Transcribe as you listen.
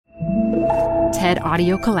TED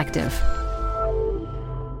Audio Collective.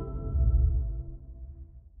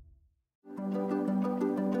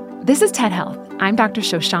 This is TED Health. I'm Dr.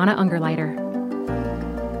 Shoshana Ungerleider.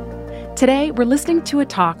 Today, we're listening to a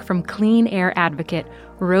talk from clean air advocate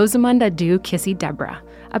Rosamund Adoo-Kissi-Debrah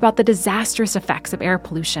about the disastrous effects of air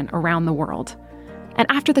pollution around the world. And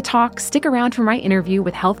after the talk, stick around for my interview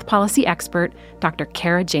with health policy expert Dr.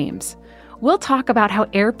 Cara James. We'll talk about how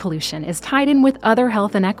air pollution is tied in with other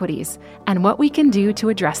health inequities and what we can do to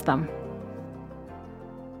address them.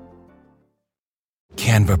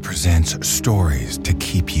 Canva presents stories to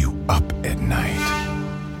keep you up at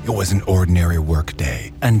night. It was an ordinary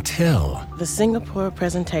workday until... The Singapore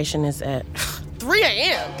presentation is at 3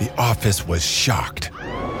 a.m. The office was shocked.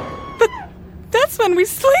 But that's when we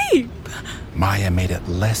sleep. Maya made it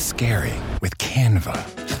less scary with Canva.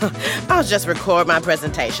 I'll just record my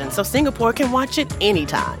presentation so Singapore can watch it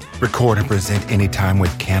anytime. Record and present anytime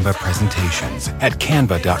with Canva presentations at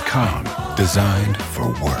canva.com. Designed for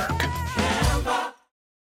work.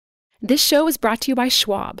 This show is brought to you by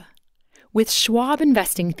Schwab. With Schwab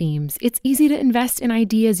investing themes, it's easy to invest in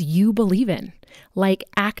ideas you believe in, like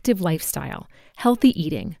active lifestyle, healthy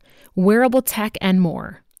eating, wearable tech, and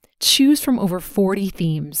more. Choose from over 40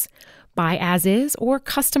 themes. Buy as is or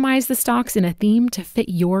customize the stocks in a theme to fit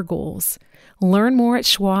your goals. Learn more at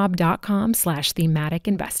schwab.com/thematic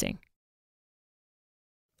investing.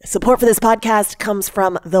 Support for this podcast comes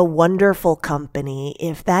from The Wonderful Company.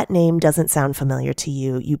 If that name doesn't sound familiar to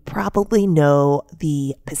you, you probably know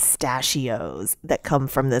the pistachios that come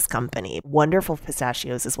from this company. Wonderful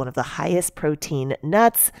Pistachios is one of the highest protein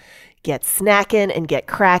nuts. Get snacking and get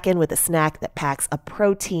cracking with a snack that packs a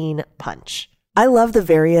protein punch. I love the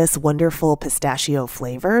various wonderful pistachio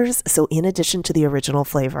flavors. So in addition to the original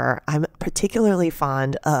flavor, I'm particularly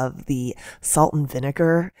fond of the salt and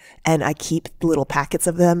vinegar, and I keep little packets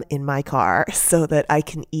of them in my car so that I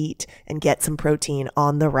can eat and get some protein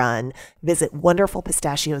on the run. Visit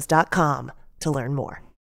wonderfulpistachios.com to learn more.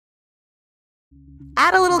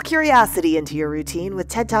 Add a little curiosity into your routine with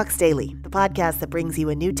TED Talks Daily, the podcast that brings you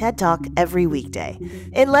a new TED Talk every weekday.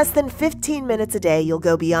 In less than 15 minutes a day, you'll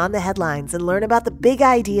go beyond the headlines and learn about the big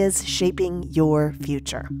ideas shaping your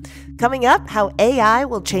future. Coming up, how AI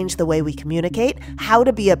will change the way we communicate, how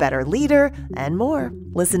to be a better leader, and more.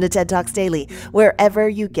 Listen to TED Talks Daily wherever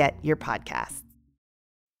you get your podcasts.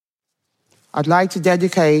 I'd like to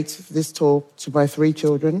dedicate this talk to my 3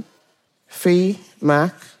 children, Fee,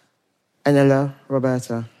 Mac, and Ella,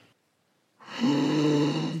 Roberta.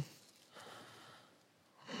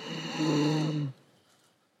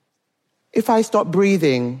 If I stop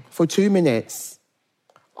breathing for 2 minutes,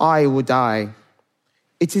 I will die.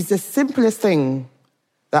 It is the simplest thing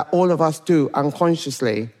that all of us do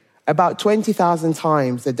unconsciously, about 20,000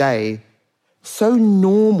 times a day. So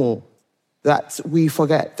normal that we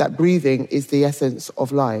forget that breathing is the essence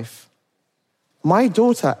of life. My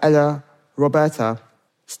daughter, Ella, Roberta,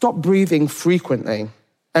 stopped breathing frequently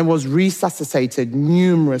and was resuscitated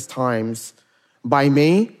numerous times by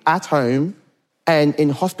me at home and in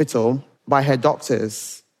hospital by her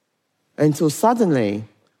doctors, until suddenly,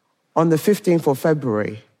 on the 15th of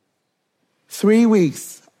February, 3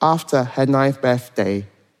 weeks after her 9th birthday,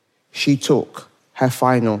 she took her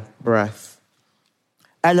final breath.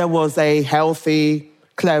 Ella was a healthy,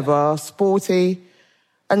 clever, sporty,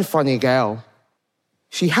 and funny girl.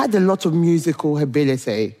 She had a lot of musical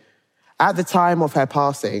ability. At the time of her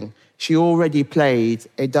passing, she already played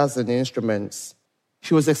a dozen instruments.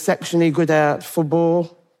 She was exceptionally good at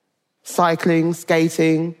football, cycling,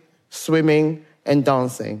 skating, swimming, and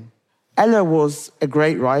dancing. Ella was a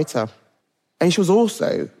great writer, and she was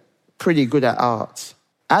also pretty good at art.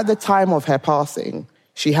 At the time of her passing,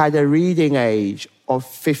 she had a reading age of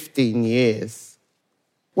 15 years.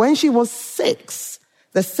 When she was 6,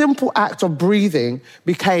 the simple act of breathing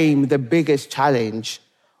became the biggest challenge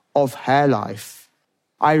of her life.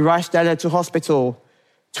 I rushed Ella to hospital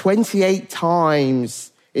 28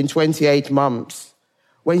 times in 28 months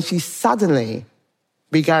when she suddenly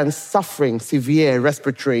began suffering severe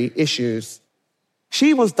respiratory issues.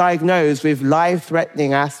 She was diagnosed with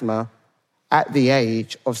life-threatening asthma at the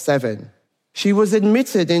age of 7. She was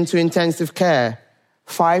admitted into intensive care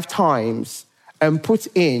 5 times and put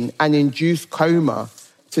in an induced coma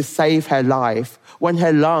to save her life when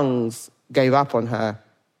her lungs gave up on her.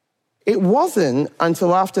 It wasn't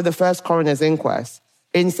until after the first coroner's inquest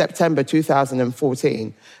in September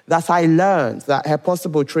 2014 that I learned that her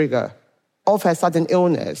possible trigger of her sudden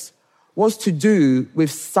illness was to do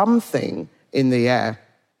with something in the air.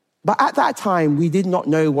 But at that time, we did not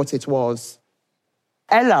know what it was.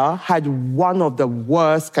 Ella had one of the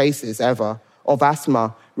worst cases ever of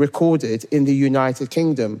asthma recorded in the United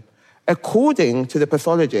Kingdom, according to the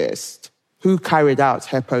pathologist who carried out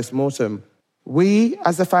her post-mortem. We,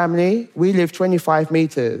 as a family, we live 25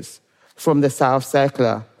 meters from the South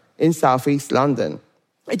Circular in southeast London.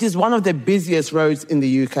 It is one of the busiest roads in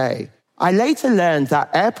the UK. I later learned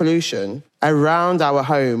that air pollution around our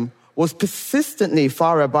home was persistently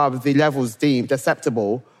far above the levels deemed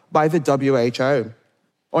acceptable by the WHO.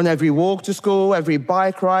 On every walk to school, every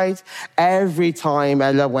bike ride, every time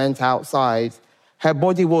Ella went outside, her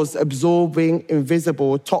body was absorbing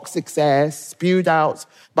invisible toxic air spewed out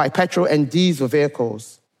by petrol and diesel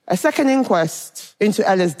vehicles. A second inquest into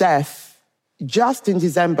Ella's death, just in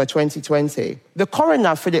December 2020, the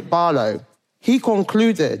coroner, Philip Barlow, he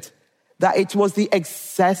concluded that it was the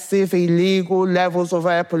excessive illegal levels of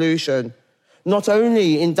air pollution not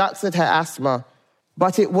only induced her asthma,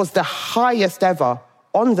 but it was the highest ever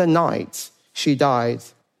on the night she died.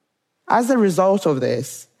 As a result of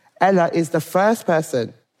this, Ella is the first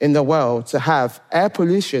person in the world to have air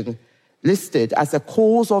pollution listed as a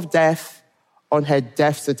cause of death on her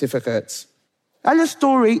death certificate. Ella's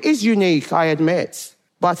story is unique, I admit,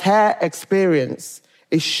 but her experience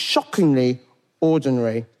is shockingly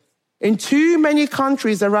ordinary. In too many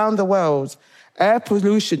countries around the world, air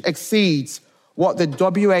pollution exceeds what the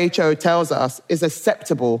WHO tells us is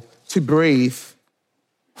acceptable to breathe.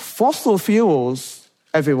 Fossil fuels,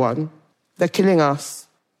 everyone, they're killing us.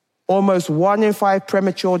 Almost 1 in 5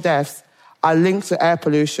 premature deaths are linked to air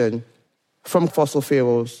pollution from fossil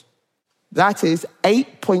fuels. That is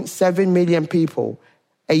 8.7 million people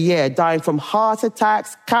a year dying from heart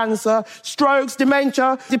attacks, cancer, strokes,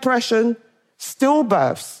 dementia, depression,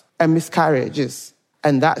 stillbirths, and miscarriages.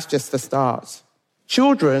 And that's just the start.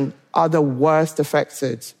 Children are the worst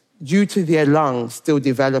affected due to their lungs still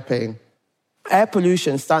developing. Air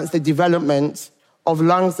pollution stunts the development of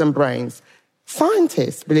lungs and brains.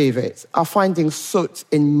 Scientists, believe it, are finding soot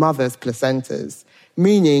in mothers' placentas,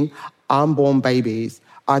 meaning unborn babies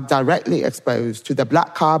are directly exposed to the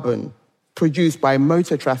black carbon produced by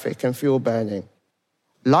motor traffic and fuel burning.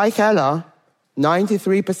 Like Ella,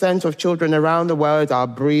 93% of children around the world are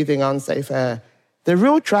breathing unsafe air. The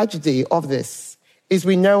real tragedy of this is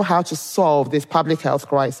we know how to solve this public health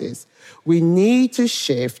crisis. We need to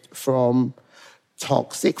shift from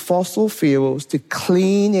toxic fossil fuels to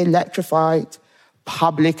clean, electrified,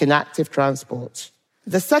 public and active transport.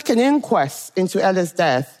 The second inquest into Ella's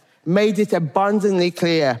death made it abundantly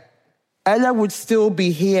clear Ella would still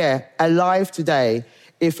be here, alive today,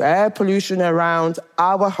 if air pollution around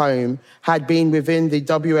our home had been within the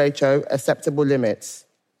WHO acceptable limits.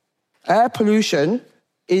 Air pollution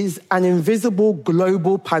is an invisible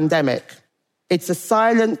global pandemic. It's a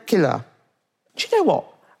silent killer. Do you know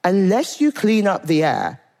what? Unless you clean up the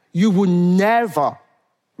air, you will never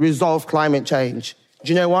resolve climate change.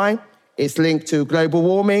 Do you know why? It's linked to global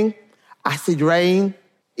warming, acid rain,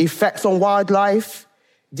 effects on wildlife,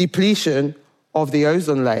 depletion of the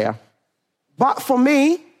ozone layer. But for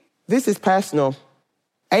me, this is personal.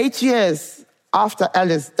 8 years after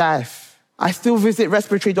Ella's death, I still visit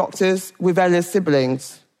respiratory doctors with Ella's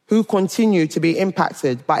siblings who continue to be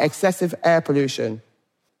impacted by excessive air pollution.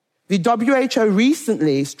 The WHO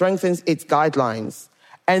recently strengthens its guidelines,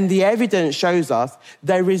 and the evidence shows us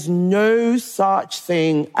there is no such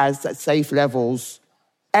thing as safe levels.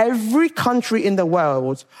 Every country in the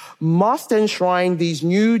world must enshrine these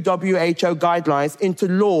new WHO guidelines into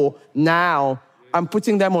law now. I'm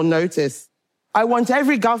putting them on notice. I want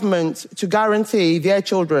every government to guarantee their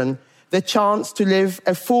children the chance to live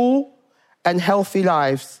a full and healthy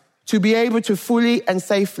lives, to be able to fully and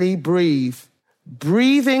safely breathe.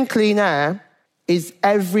 Breathing clean air is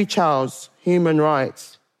every child's human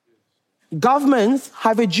right. Governments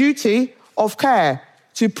have a duty of care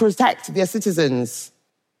to protect their citizens.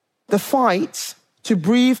 The fight to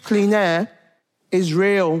breathe clean air is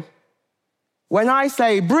real. When I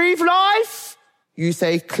say breathe life, you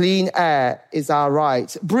say clean air is our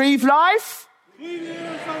right. Breathe life. Clean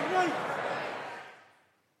air is our right.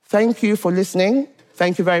 Thank you for listening.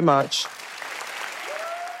 Thank you very much.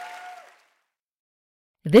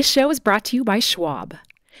 This show is brought to you by Schwab.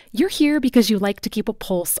 You're here because you like to keep a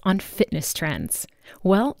pulse on fitness trends.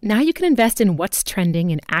 Well, now you can invest in what's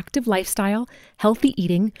trending in active lifestyle, healthy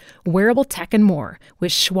eating, wearable tech, and more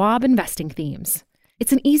with Schwab investing themes.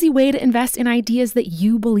 It's an easy way to invest in ideas that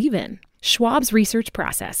you believe in. Schwab's research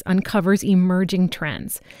process uncovers emerging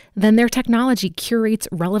trends. Then their technology curates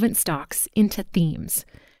relevant stocks into themes.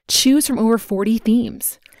 Choose from over 40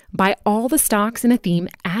 themes. Buy all the stocks in a theme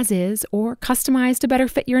as is or customize to better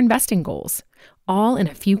fit your investing goals, all in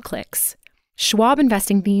a few clicks. Schwab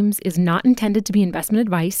Investing Themes is not intended to be investment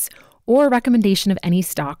advice or recommendation of any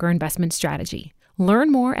stock or investment strategy.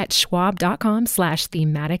 Learn more at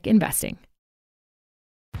schwab.com/thematic investing.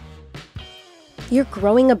 You're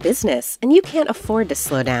growing a business, and you can't afford to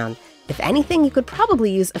slow down. If anything, you could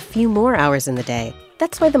probably use a few more hours in the day.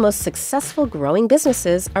 That's why the most successful growing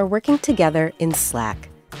businesses are working together in Slack.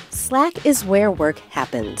 Slack is where work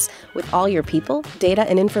happens, with all your people, data,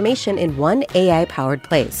 and information in one AI-powered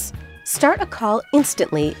place. Start a call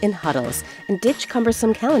instantly in huddles and ditch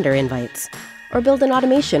cumbersome calendar invites. Or build an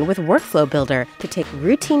automation with Workflow Builder to take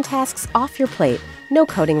routine tasks off your plate, no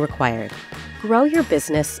coding required. Grow your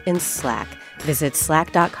business in Slack. Visit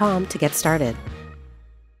slack.com to get started.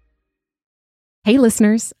 Hey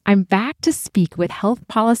listeners, I'm back to speak with health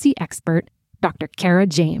policy expert, Dr. Cara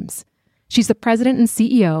James. She's the president and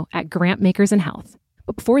CEO at Grantmakers in Health.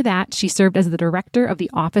 But before that, she served as the director of the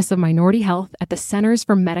Office of Minority Health at the Centers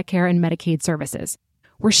for Medicare and Medicaid Services,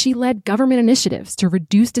 where she led government initiatives to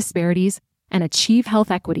reduce disparities and achieve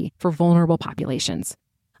health equity for vulnerable populations.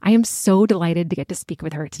 I am so delighted to get to speak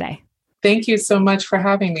with her today. Thank you so much for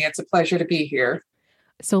having me. It's a pleasure to be here.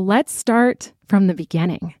 So let's start from the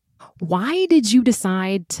beginning. Why did you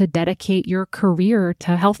decide to dedicate your career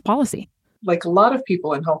to health policy? Like a lot of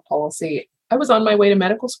people in health policy, I was on my way to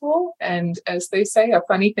medical school, and as they say, a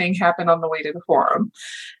funny thing happened on the way to the forum.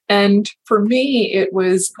 And for me, it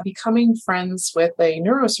was becoming friends with a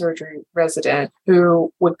neurosurgery resident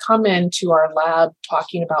who would come into our lab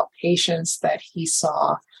talking about patients that he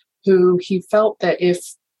saw, who he felt that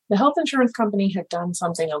if the health insurance company had done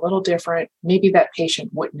something a little different, maybe that patient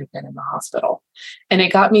wouldn't have been in the hospital. And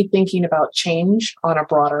it got me thinking about change on a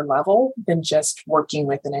broader level than just working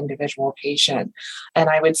with an individual patient. And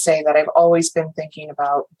I would say that I've always been thinking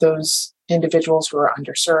about those individuals who are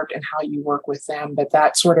underserved and how you work with them. But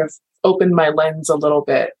that sort of opened my lens a little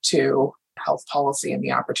bit to health policy and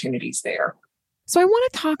the opportunities there. So I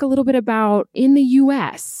want to talk a little bit about in the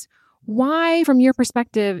U.S., why, from your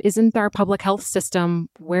perspective, isn't our public health system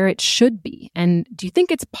where it should be? And do you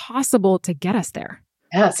think it's possible to get us there?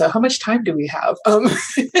 Yeah, so how much time do we have?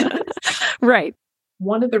 Right.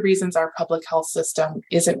 One of the reasons our public health system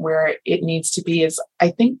isn't where it needs to be is I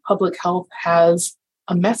think public health has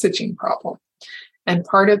a messaging problem. And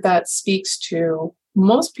part of that speaks to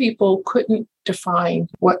most people couldn't define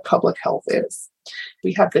what public health is.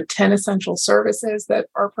 We have the 10 essential services that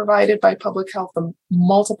are provided by public health, the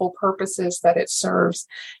multiple purposes that it serves,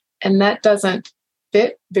 and that doesn't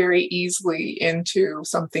fit very easily into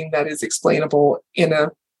something that is explainable in a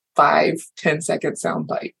 5-10 second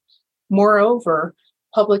soundbite. Moreover,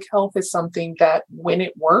 public health is something that when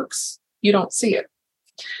it works, you don't see it.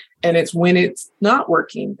 And it's when it's not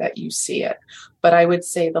working that you see it. But I would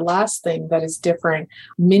say the last thing that is different,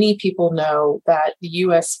 many people know that the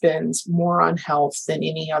U.S. spends more on health than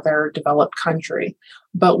any other developed country.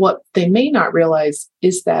 But what they may not realize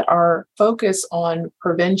is that our focus on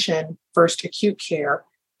prevention versus acute care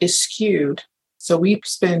is skewed. So we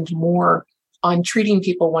spend more on treating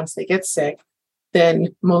people once they get sick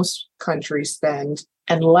than most countries spend,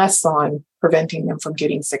 and less on preventing them from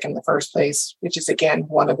getting sick in the first place, which is, again,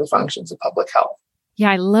 one of the functions of public health.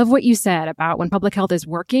 Yeah, I love what you said about when public health is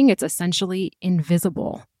working, it's essentially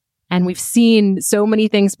invisible. And we've seen so many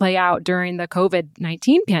things play out during the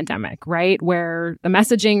COVID-19 pandemic, right? Where the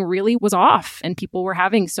messaging really was off and people were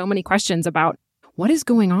having so many questions about what is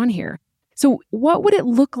going on here. So what would it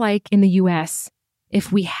look like in the U.S.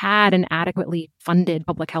 if we had an adequately funded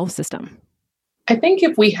public health system? I think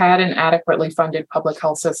if we had an adequately funded public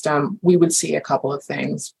health system, we would see a couple of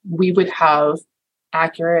things. We would have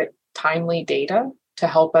accurate, timely data to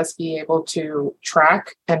help us be able to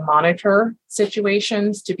track and monitor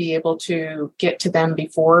situations, to be able to get to them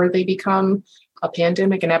before they become a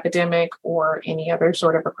pandemic, an epidemic, or any other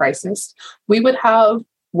sort of a crisis. We would have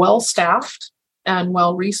well-staffed and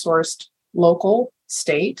well-resourced local,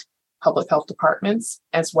 state public health departments,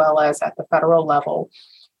 as well as at the federal level.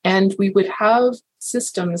 And we would have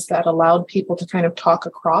systems that allowed people to kind of talk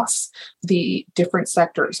across the different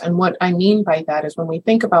sectors. And what I mean by that is when we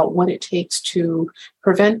think about what it takes to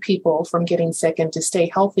prevent people from getting sick and to stay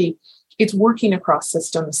healthy, it's working across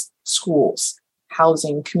systems, schools,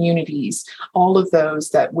 housing, communities, all of those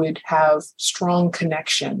that would have strong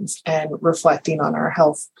connections and reflecting on our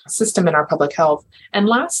health system and our public health. And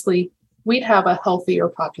lastly, we'd have a healthier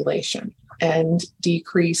population and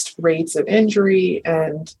decreased rates of injury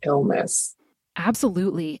and illness.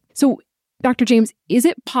 Absolutely. So, Dr. James, is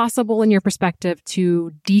it possible in your perspective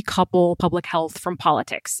to decouple public health from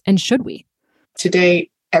politics? And should we? Today,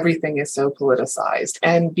 everything is so politicized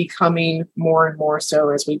and becoming more and more so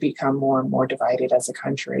as we become more and more divided as a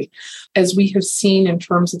country. As we have seen in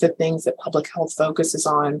terms of the things that public health focuses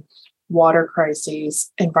on, water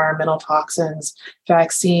crises, environmental toxins,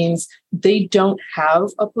 vaccines, they don't have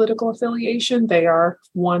a political affiliation. They are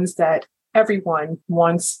ones that everyone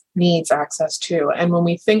needs access to. And when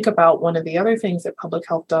we think about one of the other things that public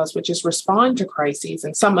health does, which is respond to crises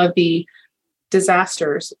and some of the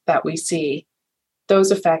disasters that we see,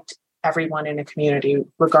 those affect everyone in a community,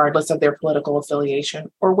 regardless of their political affiliation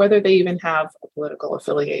or whether they even have a political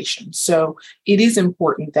affiliation. So it is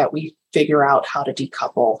important that we figure out how to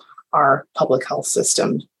decouple our public health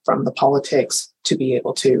system from the politics to be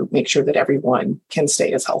able to make sure that everyone can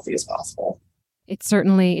stay as healthy as possible. It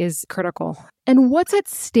certainly is critical. And what's at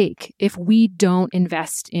stake if we don't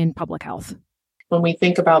invest in public health? When we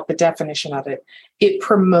think about the definition of it, it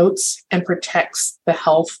promotes and protects the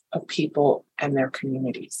health of people and their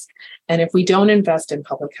communities. And if we don't invest in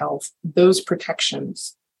public health, those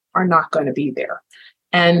protections are not going to be there.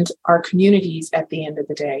 And our communities, at the end of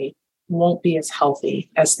the day, won't be as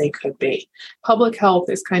healthy as they could be. Public health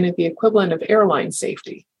is kind of the equivalent of airline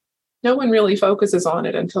safety. No one really focuses on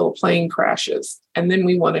it until a plane crashes, and then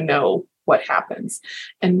we want to know what happens.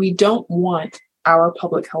 And we don't want our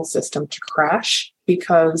public health system to crash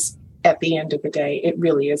because at the end of the day, it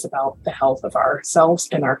really is about the health of ourselves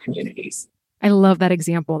and our communities. I love that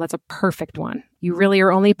example. That's a perfect one. You really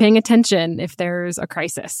are only paying attention if there's a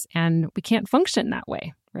crisis, and we can't function that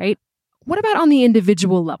way, right? What about on the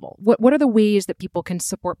individual level? What are the ways that people can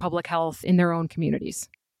support public health in their own communities?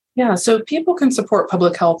 Yeah, so people can support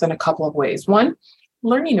public health in a couple of ways. One,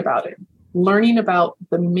 learning about it. Learning about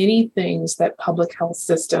the many things that public health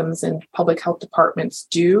systems and public health departments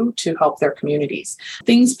do to help their communities.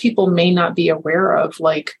 Things people may not be aware of,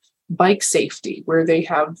 like bike safety, where they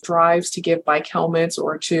have drives to give bike helmets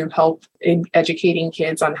or to help in educating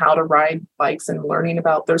kids on how to ride bikes and learning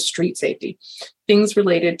about their street safety. Things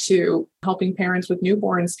related to helping parents with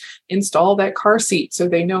newborns install that car seat so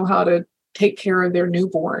they know how to take care of their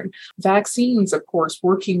newborn. Vaccines, of course,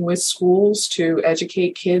 working with schools to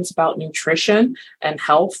educate kids about nutrition and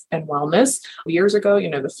health and wellness. Years ago,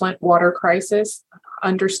 the Flint water crisis,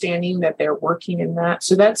 understanding that they're working in that.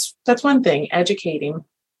 So that's one thing, educating.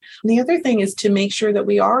 And the other thing is to make sure that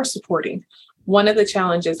we are supporting. One of the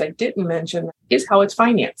challenges I didn't mention is how it's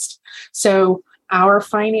financed. So our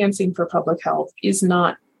financing for public health is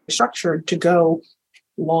not structured to go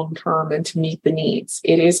long-term and to meet the needs.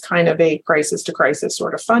 It is kind of a crisis to crisis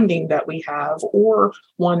sort of funding that we have, or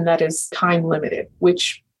one that is time limited,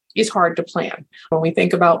 which is hard to plan. When we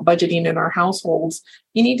think about budgeting in our households,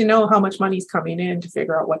 you need to know how much money is coming in to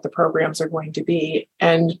figure out what the programs are going to be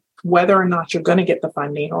and whether or not you're going to get the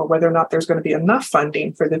funding or whether or not there's going to be enough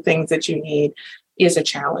funding for the things that you need is a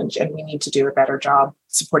challenge. And we need to do a better job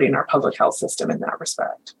supporting our public health system in that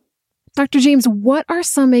respect. Dr. James, what are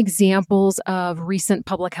some examples of recent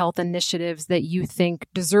public health initiatives that you think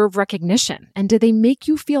deserve recognition? And do they make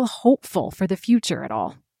you feel hopeful for the future at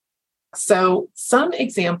all? So some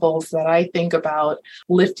examples that I think about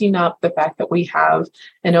lifting up the fact that we have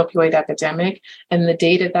an opioid epidemic and the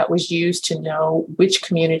data that was used to know which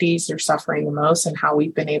communities are suffering the most and how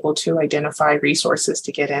we've been able to identify resources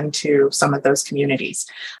to get into some of those communities.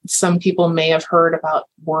 Some people may have heard about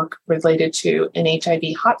work related to an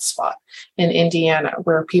HIV hotspot in Indiana,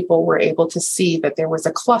 where people were able to see that there was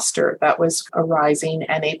a cluster that was arising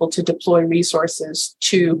and able to deploy resources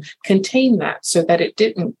to contain that so that it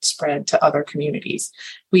didn't spread to other communities.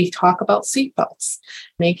 We talk about seatbelts,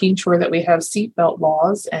 making sure that we have seatbelt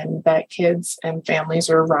laws and that kids and families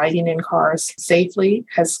are riding in cars safely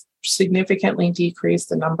has significantly decreased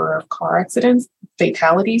the number of car accidents,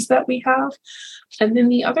 fatalities that we have. And then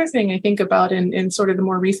the other thing I think about in sort of the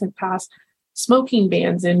more recent past, smoking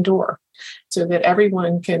bans indoor so that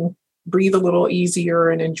everyone can breathe a little easier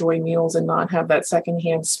and enjoy meals and not have that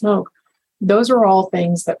secondhand smoke. Those are all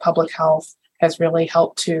things that public health has really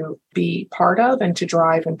helped to be part of and to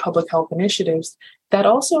drive in public health initiatives that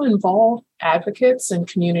also involve advocates and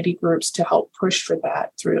community groups to help push for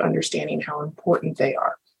that through understanding how important they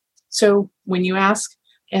are. So when you ask,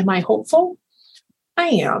 am I hopeful? I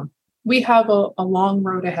am. We have a long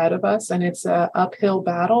road ahead of us and it's an uphill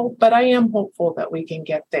battle, but I am hopeful that we can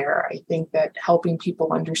get there. I think that helping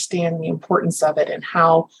people understand the importance of it and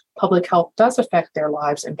how public health does affect their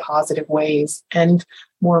lives in positive ways, and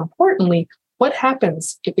more importantly, what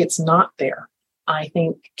happens if it's not there, I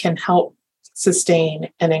think can help sustain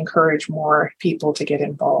and encourage more people to get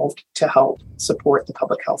involved to help support the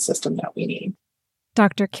public health system that we need.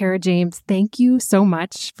 Dr. Cara James, thank you so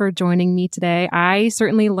much for joining me today. I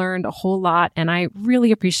certainly learned a whole lot, and I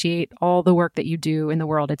really appreciate all the work that you do in the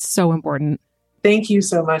world. It's so important. Thank you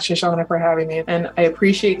so much, Shoshana, for having me. And I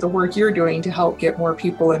appreciate the work you're doing to help get more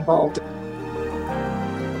people involved.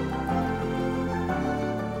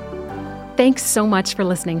 Thanks so much for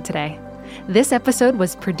listening today. This episode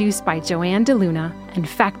was produced by Joanne DeLuna and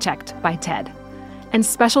fact-checked by Ted. And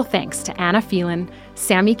special thanks to Anna Phelan,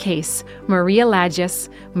 Sammy Case, Maria Lagius,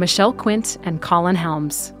 Michelle Quint, and Colin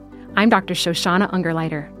Helms. I'm Dr. Shoshana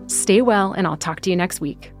Ungerleider. Stay well, and I'll talk to you next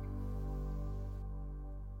week.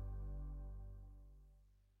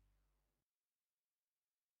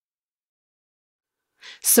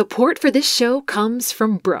 Support for this show comes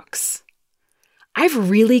from Brooks. I've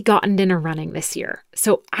really gotten into running this year,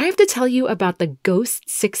 so I have to tell you about the Ghost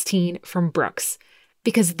 16 from Brooks,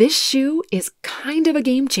 because this shoe is kind of a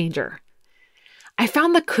game changer. I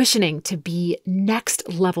found the cushioning to be next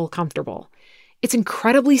level comfortable. It's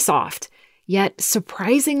incredibly soft, yet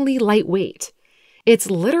surprisingly lightweight.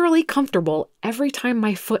 It's literally comfortable every time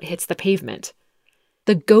my foot hits the pavement.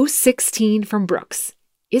 The Ghost 16 from Brooks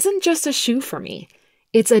isn't just a shoe for me.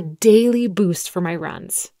 It's a daily boost for my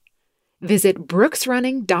runs. Visit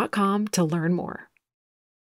brooksrunning.com to learn more.